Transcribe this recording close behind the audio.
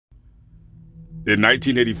In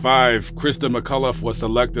 1985, Christa Mcauliffe was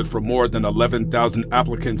selected from more than 11,000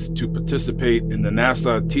 applicants to participate in the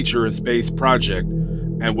NASA Teacher in Space project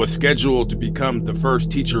and was scheduled to become the first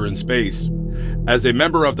teacher in space. As a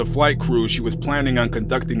member of the flight crew, she was planning on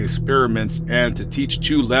conducting experiments and to teach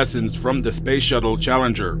 2 lessons from the Space Shuttle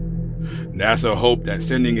Challenger. NASA hoped that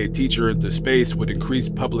sending a teacher into space would increase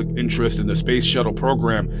public interest in the Space Shuttle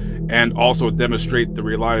program and also demonstrate the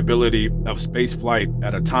reliability of spaceflight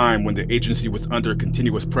at a time when the agency was under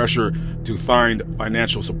continuous pressure to find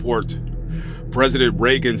financial support. President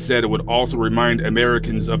Reagan said it would also remind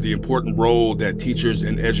Americans of the important role that teachers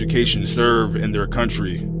in education serve in their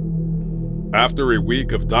country. After a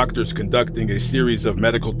week of doctors conducting a series of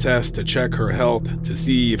medical tests to check her health to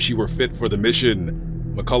see if she were fit for the mission,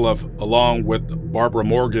 Mcauliffe, along with Barbara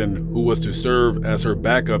Morgan, who was to serve as her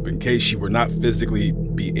backup in case she were not physically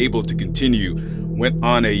be able to continue, went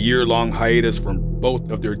on a year-long hiatus from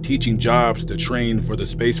both of their teaching jobs to train for the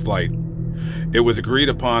spaceflight. It was agreed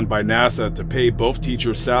upon by NASA to pay both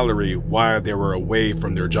teachers' salary while they were away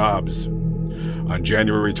from their jobs. On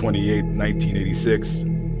January 28, 1986,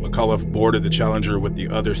 Mcauliffe boarded the Challenger with the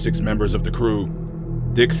other 6 members of the crew: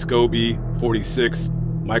 Dick Scobie, 46,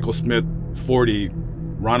 Michael Smith, 40,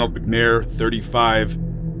 Ronald McNair, 35,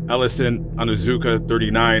 Ellison Onizuka,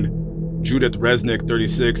 39, Judith Resnick,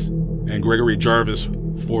 36, and Gregory Jarvis,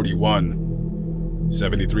 41.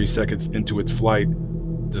 73 seconds into its flight,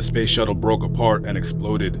 the space shuttle broke apart and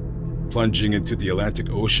exploded, plunging into the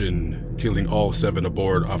Atlantic Ocean, killing all 7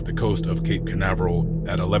 aboard off the coast of Cape Canaveral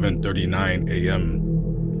at 11:39 a.m.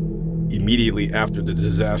 Immediately after the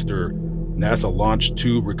disaster, NASA launched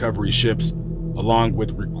 2 recovery ships, along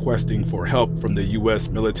with requesting for help from the U.S.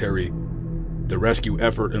 military. The rescue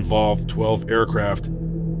effort involved 12 aircraft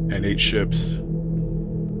and 8 ships.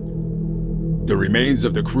 The remains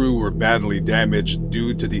of the crew were badly damaged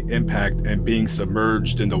due to the impact and being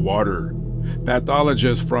submerged in the water.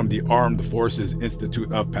 Pathologists from the Armed Forces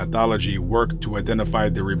Institute of Pathology worked to identify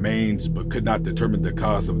the remains but could not determine the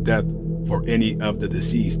cause of death for any of the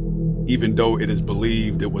deceased, even though it is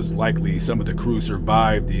believed it was likely some of the crew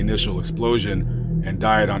survived the initial explosion and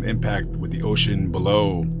died on impact with the ocean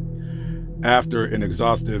below. After an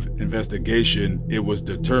exhaustive investigation, it was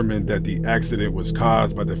determined that the accident was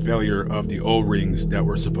caused by the failure of the O-rings that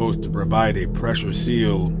were supposed to provide a pressure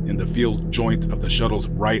seal in the field joint of the shuttle's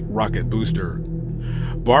right rocket booster.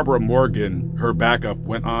 Barbara Morgan, her backup,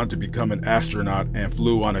 went on to become an astronaut and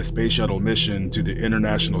flew on a space shuttle mission to the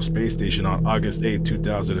International Space Station on August 8,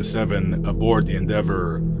 2007, aboard the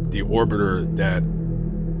Endeavour, the orbiter that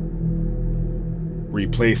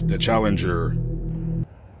replaced the Challenger.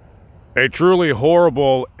 A truly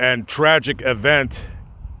horrible and tragic event.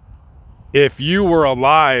 If you were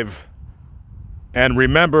alive and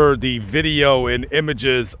remember the video and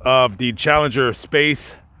images of the Challenger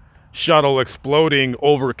space shuttle exploding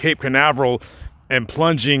over Cape Canaveral and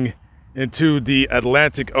plunging into the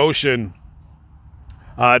Atlantic Ocean,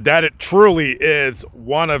 that it truly is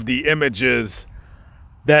one of the images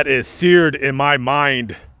that is seared in my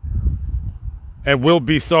mind and will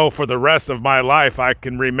be so for the rest of my life. I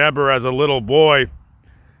can remember as a little boy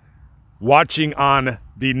watching on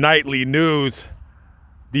the nightly news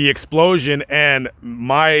the explosion, and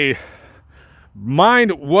my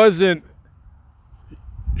mind wasn't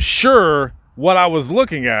sure what I was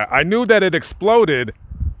looking at. I knew that it exploded,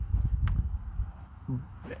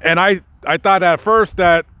 and I thought at first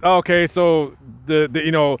that, okay, so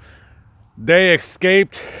they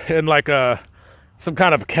escaped in like some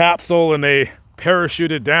kind of capsule and they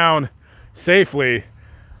parachuted down safely,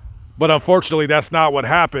 but unfortunately that's not what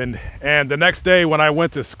happened. And the next day when I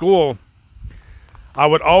went to school, I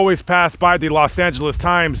would always pass by the Los Angeles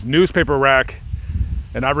Times newspaper rack,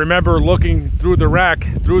 and I remember looking through the rack,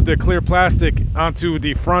 through the clear plastic, onto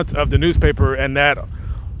the front of the newspaper and that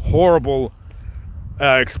horrible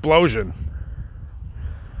explosion.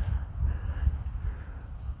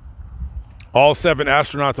 All 7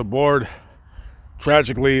 astronauts aboard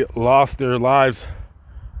tragically lost their lives,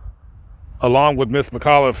 along with Miss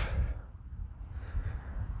Mcauliffe.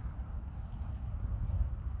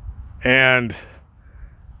 And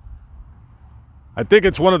I think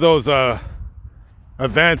it's one of those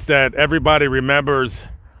events that everybody remembers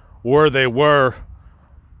where they were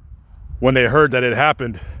when they heard that it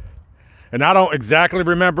happened. And I don't exactly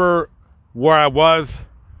remember where I was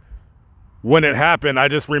when it happened. I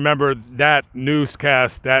just remember that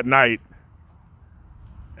newscast that night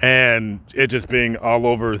and it just being all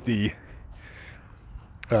over the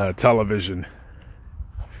television.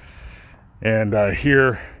 And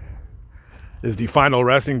here is the final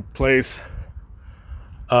resting place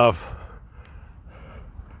of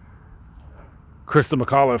Christa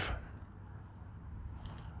Mcauliffe.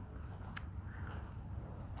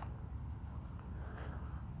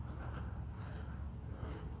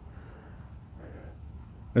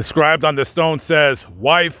 Inscribed on the stone says,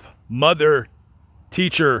 wife, mother,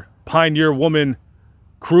 teacher, pioneer woman,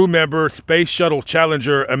 crew member, Space Shuttle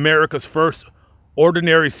Challenger, America's first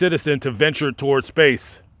ordinary citizen to venture toward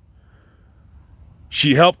space.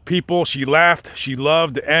 She helped people, she laughed, she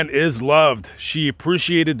loved and is loved. She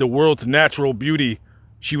appreciated the world's natural beauty.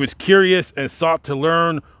 She was curious and sought to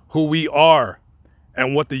learn who we are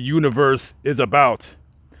and what the universe is about.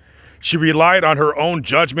 She relied on her own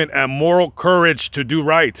judgment and moral courage to do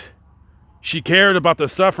right. She cared about the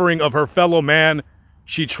suffering of her fellow man.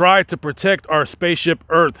 She tried to protect our spaceship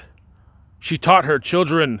Earth. She taught her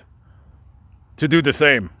children to do the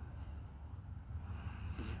same.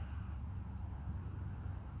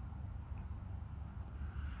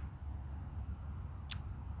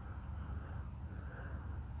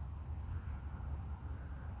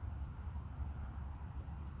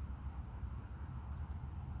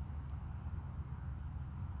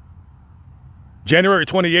 January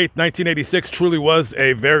 28th, 1986 truly was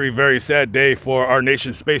a very, very sad day for our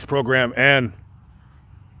nation's space program and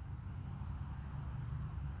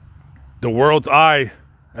the world's eye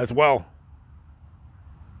as well.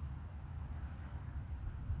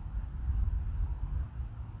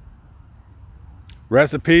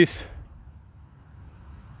 Rest in peace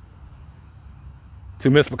to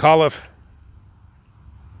Miss Mcauliffe.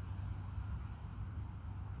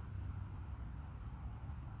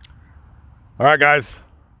 All right, guys,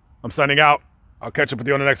 I'm signing out. I'll catch up with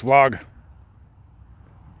you on the next vlog.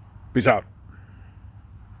 Peace out.